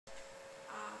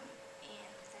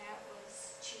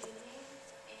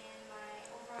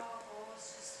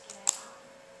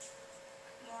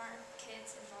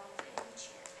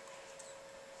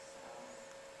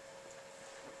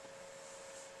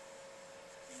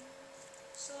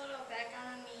Just a little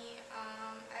background on me.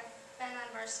 I've been on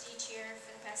varsity cheer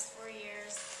for the past 4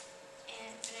 years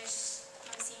and finished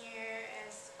my senior year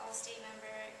as all-state member,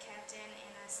 captain,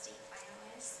 and a state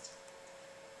finalist.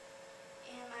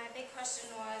 And my big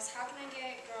question was, how can I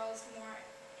get girls more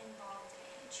involved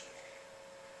in cheer?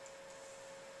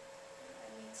 It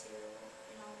led me to,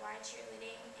 why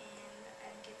cheerleading, and I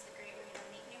think it's a great way to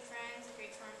make new friends, a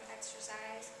great form of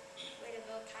exercise, way to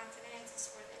build confidence, a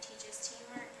sport that teaches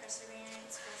teamwork,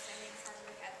 perseverance, goal-setting, hard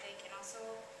work ethic, and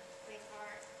also way for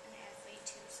an athlete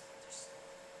to support their school.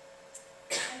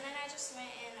 And then I just went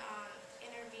and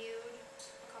interviewed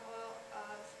a couple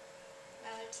of my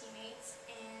other teammates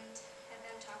and had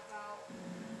them talk about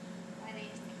why they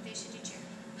think they should do cheer.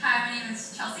 Hi, my name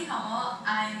is Chelsea Hummel.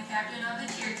 I'm the captain of the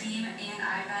cheer team, and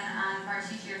I've been on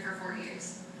varsity cheer for 4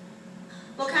 years.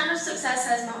 What kind of success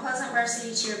has Mount Pleasant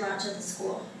varsity cheer brought to the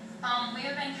school? We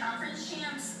have been conference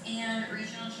champs and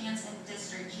regional champs and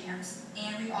district champs,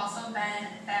 and we've also been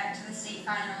back to the state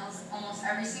finals almost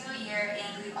every single year,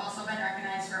 and we've also been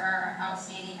recognized for our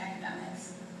outstanding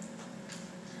academics.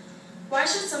 Why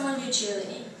should someone do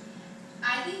cheerleading?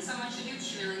 I think someone should do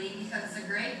cheerleading because it's a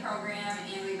great program,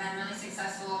 and we've been really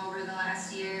successful over the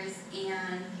last years,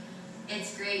 and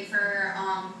it's great for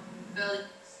building.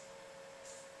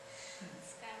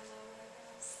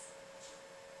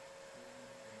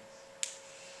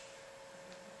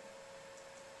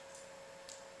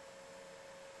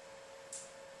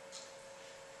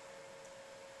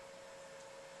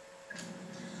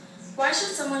 Why should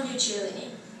someone do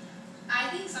cheerleading? I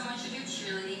think someone should do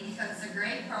cheerleading because it's a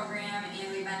great program, and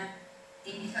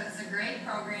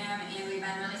we've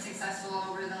been really successful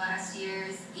over the last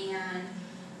years, and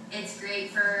it's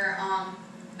great for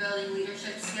building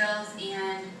leadership skills,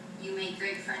 and you make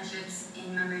great friendships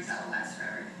and memories that will last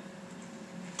forever.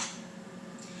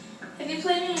 Have you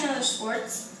played any other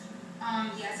sports?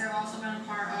 Yes, I've also been a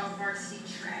part of varsity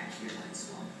track here in high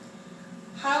school.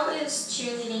 How is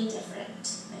cheerleading different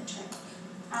than track?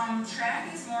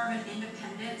 Track is more of an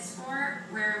independent sport,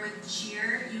 where with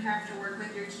cheer you have to work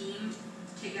with your team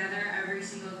together every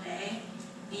single day,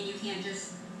 and you can't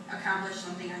just accomplish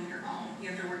something on your own. You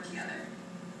have to work together.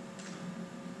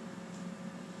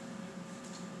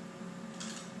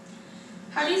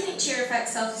 How do you think cheer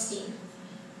affects self-esteem?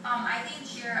 I think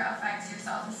cheer affects your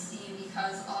self-esteem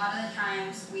because a lot of the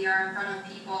times we are in front of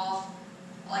people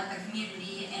like the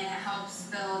community, and it helps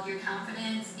build your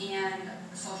confidence and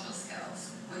social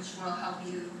skills, which will help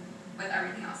you with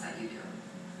everything else that you do.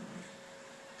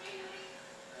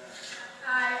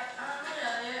 Hi, I'm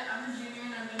Elliot. I'm a junior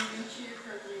and I've been doing cheer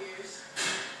for 3 years.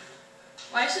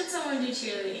 Why should someone do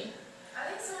cheerleading? I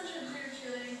think someone should do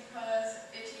cheerleading because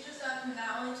it teaches them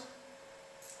not only to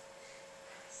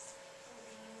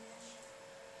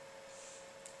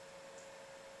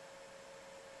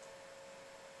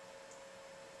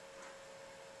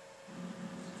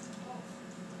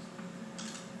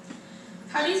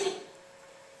How do you think?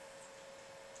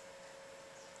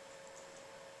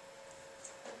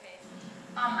 Okay.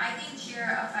 I think cheer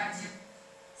affects your.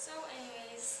 So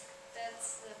anyways,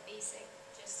 that's the basic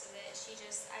gist of it.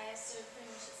 I asked her pretty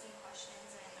much the same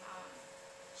questions, and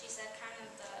she said kind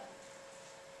of the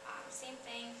same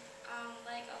thing.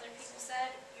 Like other people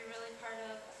said, you're really part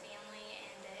of a family,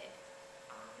 and it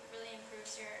really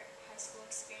improves your high school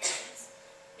experience,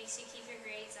 makes you keep your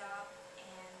grades up,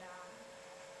 and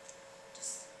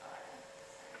just a lot of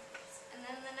benefits. And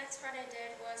then the next part I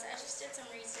did was I just did some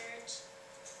research,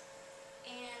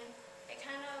 and it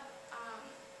kind of,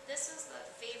 this was